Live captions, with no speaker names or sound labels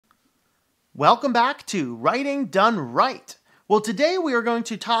Welcome back to Writing Done Right. Well, today we are going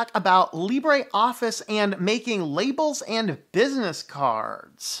to talk about LibreOffice and making labels and business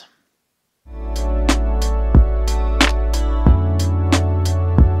cards.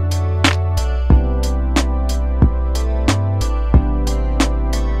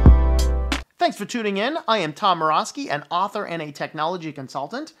 Thanks for tuning in. I am Tom Morosky, an author and a technology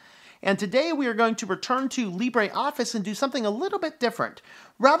consultant. And today we are going to return to LibreOffice and do something a little bit different.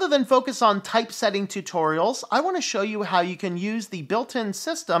 Rather than focus on typesetting tutorials, I want to show you how you can use the built-in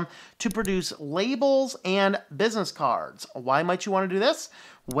system to produce labels and business cards. Why might you want to do this?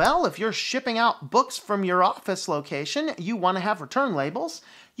 Well, if you're shipping out books from your office location, you want to have return labels.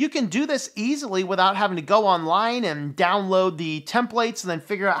 You can do this easily without having to go online and download the templates and then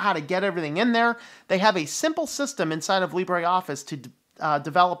figure out how to get everything in there. They have a simple system inside of LibreOffice to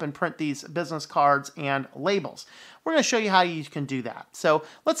develop and print these business cards and labels. We're going to show you how you can do that. So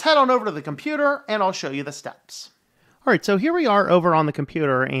let's head on over to the computer and I'll show you the steps. All right, so here we are over on the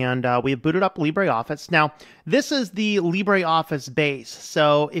computer and we've booted up LibreOffice. Now, this is the LibreOffice base.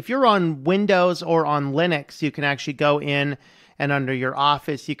 So if you're on Windows or on Linux, you can actually go in and under your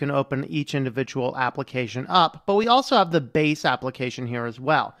Office, you can open each individual application up. But we also have the base application here as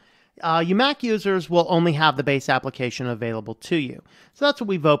well. You Mac users will only have the base application available to you. So that's what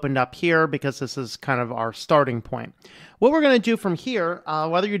we've opened up here because this is kind of our starting point. What we're going to do from here,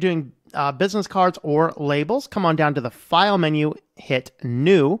 whether you're doing business cards or labels, come on down to the File menu, hit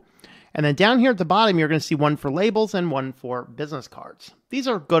New, and then down here at the bottom, you're going to see one for labels and one for business cards. These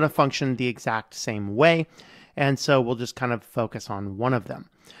are going to function the exact same way, and so we'll just kind of focus on one of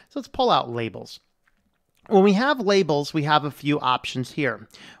them. So let's pull out labels. When we have labels, we have a few options here.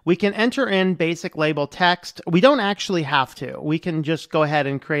 We can enter in basic label text. We don't actually have to. We can just go ahead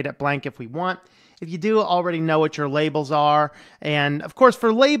and create it blank if we want. If you do already know what your labels are, and of course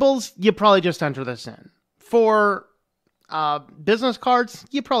for labels, you probably just enter this in. For business cards,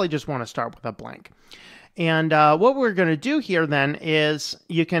 you probably just want to start with a blank. And what we're going to do here then is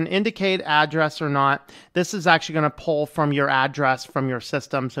you can indicate address or not. This is actually going to pull from your address from your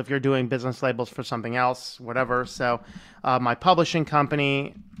system. So if you're doing business labels for something else, whatever. So my publishing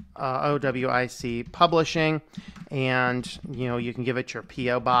company, OWIC Publishing, and you can give it your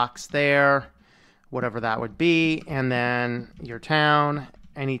PO box there, whatever that would be, and then your town,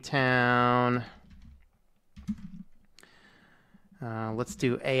 any town. Let's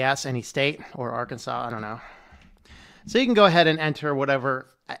do AS, any state, or Arkansas, I don't know. So you can go ahead and enter whatever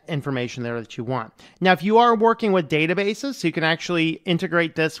information there that you want. Now, if you are working with databases, so you can actually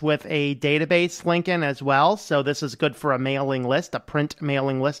integrate this with a database link in as well. So this is good for a mailing list, a print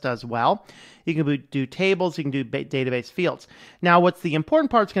mailing list as well. You can do tables, you can do database fields. Now, what's the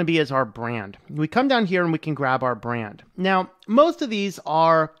important part is going to be is our brand. We come down here and we can grab our brand. Now, most of these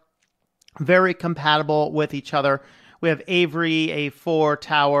are very compatible with each other. We have Avery, A4,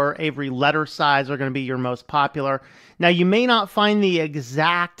 Tower, Avery letter size are going to be your most popular. Now, you may not find the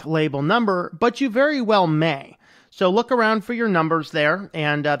exact label number, but you very well may. So look around for your numbers there,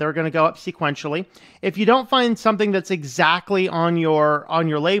 and they're going to go up sequentially. If you don't find something that's exactly on your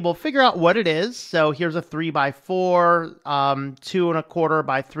label, figure out what it is. So here's a 3x4, 2¼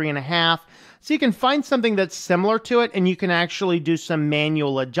 by 3½. So you can find something that's similar to it, and you can actually do some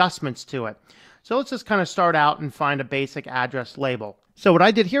manual adjustments to it. So let's just kind of start out and find a basic address label. So what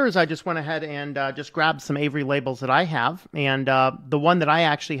I did here is I just went ahead and just grabbed some Avery labels that I have. And the one that I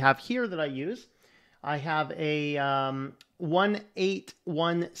actually have here that I use, I have a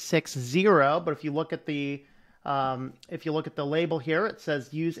 18160. But if you look at the label here, it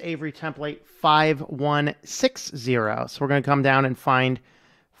says use Avery template 5160. So we're going to come down and find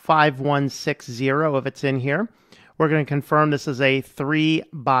 5160 if it's in here. We're going to confirm this is a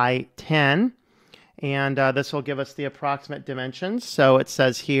 3x10. And this will give us the approximate dimensions. So it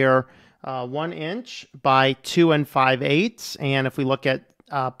says here 1 inch by 2 5/8. And if we look at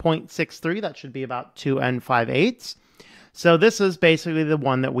 0.63, that should be about 2 5/8. So this is basically the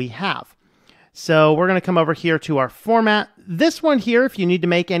one that we have. So we're going to come over here to our format. This one here, if you need to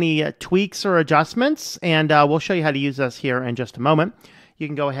make any tweaks or adjustments, and we'll show you how to use this here in just a moment, you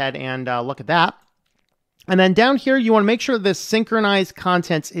can go ahead and look at that. And then down here, you want to make sure this synchronized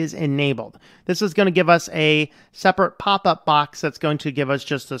contents is enabled. This is going to give us a separate pop-up box that's going to give us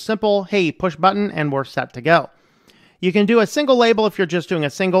just a simple, hey, push button, and we're set to go. You can do a single label if you're just doing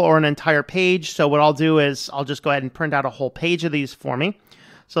a single or an entire page. So what I'll do is I'll just go ahead and print out a whole page of these for me.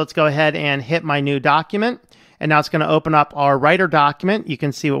 So let's go ahead and hit my new document. And now it's going to open up our writer document. You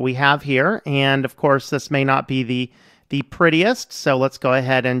can see what we have here. And of course, this may not be the prettiest. So let's go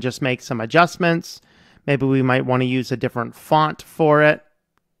ahead and just make some adjustments. Maybe we might want to use a different font for it.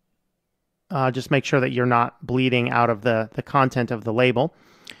 Just make sure that you're not bleeding out of the content of the label.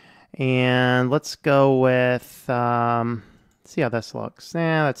 And let's go with, see how this looks.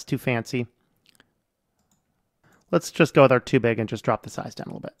 That's too fancy. Let's just go with our too big and just drop the size down a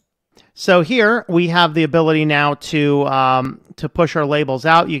little bit. So here we have the ability now to push our labels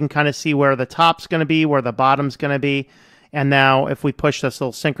out. You can kind of see where the top's going to be, where the bottom's going to be. And now if we push this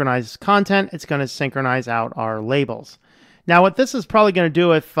little synchronize content, it's going to synchronize out our labels. Now what this is probably going to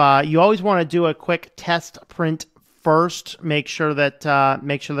do, if you always want to do a quick test print first, make sure that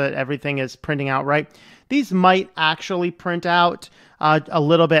everything is printing out right. These might actually print out a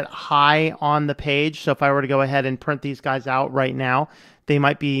little bit high on the page. So if I were to go ahead and print these guys out right now, they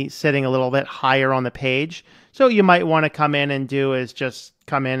might be sitting a little bit higher on the page. So you might want to come in and just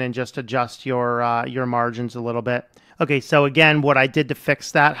adjust your margins a little bit. Okay, so again, what I did to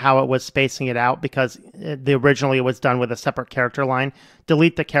fix that, how it was spacing it out, because originally it was done with a separate character line.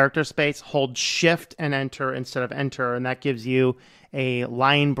 Delete the character space, hold Shift and Enter instead of Enter, and that gives you a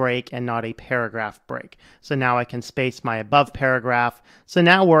line break and not a paragraph break. So now I can space my above paragraph. So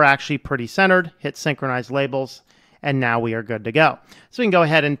now we're actually pretty centered. Hit Synchronize Labels, and now we are good to go. So we can go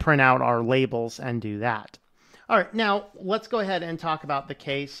ahead and print out our labels and do that. All right, now let's go ahead and talk about the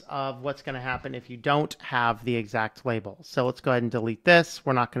case of what's going to happen if you don't have the exact label. So let's go ahead and delete this.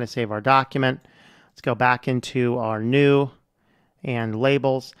 We're not going to save our document. Let's go back into our new and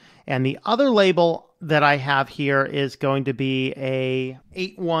labels. And the other label that I have here is going to be a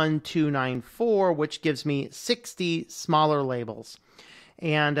 81294, which gives me 60 smaller labels.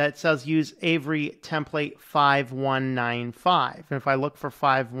 And it says use Avery template 5195. And if I look for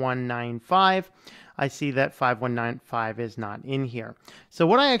 5195, I see that 5195 is not in here. So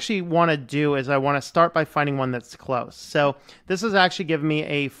what I actually want to do is I want to start by finding one that's close. So this is actually giving me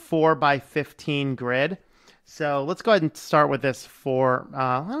a 4x15 grid. So let's go ahead and start with this for,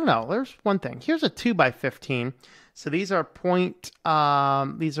 I don't know, there's one thing. Here's a 2x15. So these are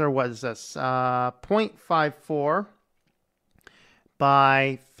what is this? 0.54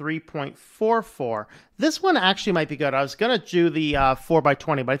 by 3.44. This one actually might be good. I was going to do the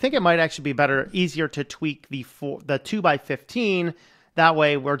 4x20, but I think it might actually be better, easier to tweak the 2x15. That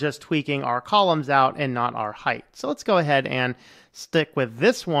way we're just tweaking our columns out and not our height. So let's go ahead and stick with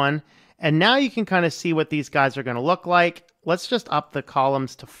this one. And now you can kind of see what these guys are going to look like. Let's just up the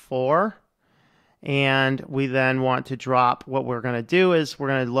columns to 4. And we then want to drop, what we're going to do is we're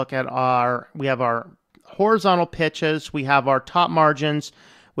going to look at we have our horizontal pitches, we have our top margins,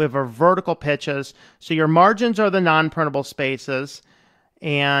 we have our vertical pitches. So your margins are the non-printable spaces,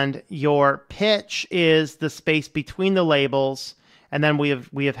 and your pitch is the space between the labels, and then we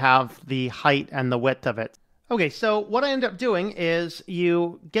have the height and the width of it. Okay, so what I end up doing is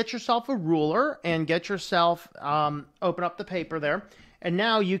you get yourself a ruler and get yourself, open up the paper there, and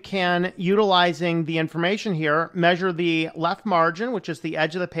now you can, utilizing the information here, measure the left margin, which is the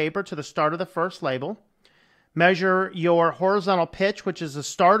edge of the paper, to the start of the first label. Measure your horizontal pitch, which is the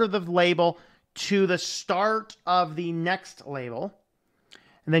start of the label to the start of the next label.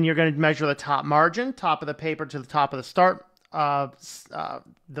 And then you're going to measure the top margin, top of the paper to the top of the start of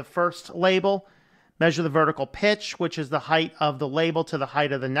the first label. Measure the vertical pitch, which is the height of the label to the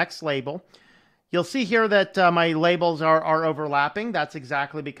height of the next label. You'll see here that my labels are overlapping. That's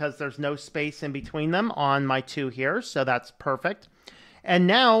exactly because there's no space in between them on my two here, so that's perfect. And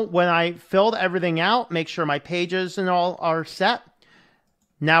now when I filled everything out, make sure my pages and all are set.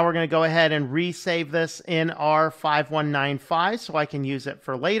 Now we're going to go ahead and resave this in our 5195 so I can use it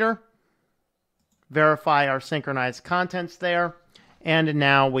for later. Verify our synchronized contents there. And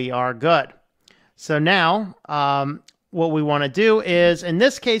now we are good. So now what we want to do is, in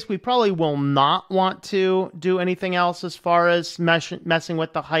this case, we probably will not want to do anything else as far as messing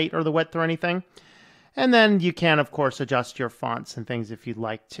with the height or the width or anything. And then you can, of course, adjust your fonts and things if you'd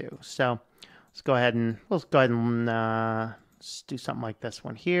like to. So let's go ahead and let's do something like this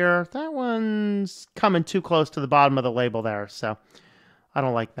one here. That one's coming too close to the bottom of the label there, so I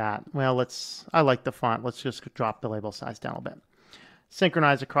don't like that. Well, I like the font. Let's just drop the label size down a bit.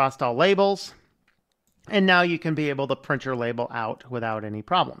 Synchronize across all labels. And now you can be able to print your label out without any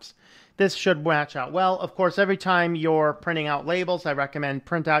problems. This should match out well. Of course, every time you're printing out labels, I recommend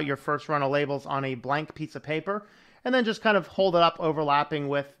print out your first run of labels on a blank piece of paper, and then just kind of hold it up overlapping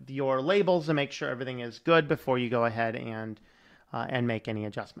with your labels and make sure everything is good before you go ahead and make any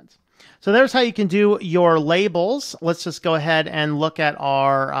adjustments. So there's how you can do your labels. Let's just go ahead and look at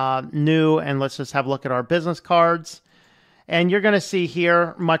our new, and let's just have a look at our business cards. And you're going to see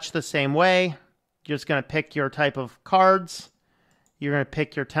here much the same way. You're just going to pick your type of cards. You're going to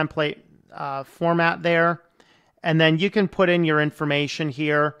pick your template format there. And then you can put in your information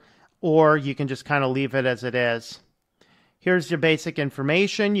here. or you can just kind of leave it as it is. Here's your basic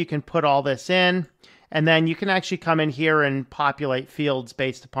information. You can put all this in, and then you can actually come in here and populate fields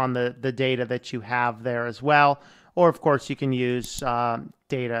based upon the data that you have there as well. Or of course you can use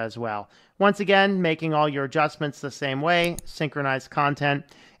data as well. Once again, making all your adjustments the same way, synchronize content,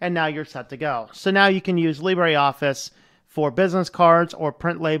 and now you're set to go. So now you can use LibreOffice for business cards or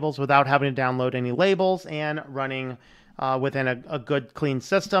print labels without having to download any labels and running within a good, clean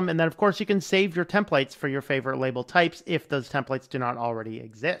system. And then of course you can save your templates for your favorite label types if those templates do not already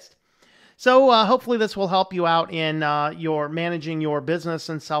exist. So hopefully this will help you out in your managing your business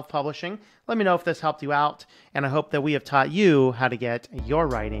and self-publishing. Let me know if this helped you out, and I hope that we have taught you how to get your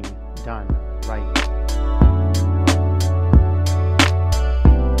writing done right.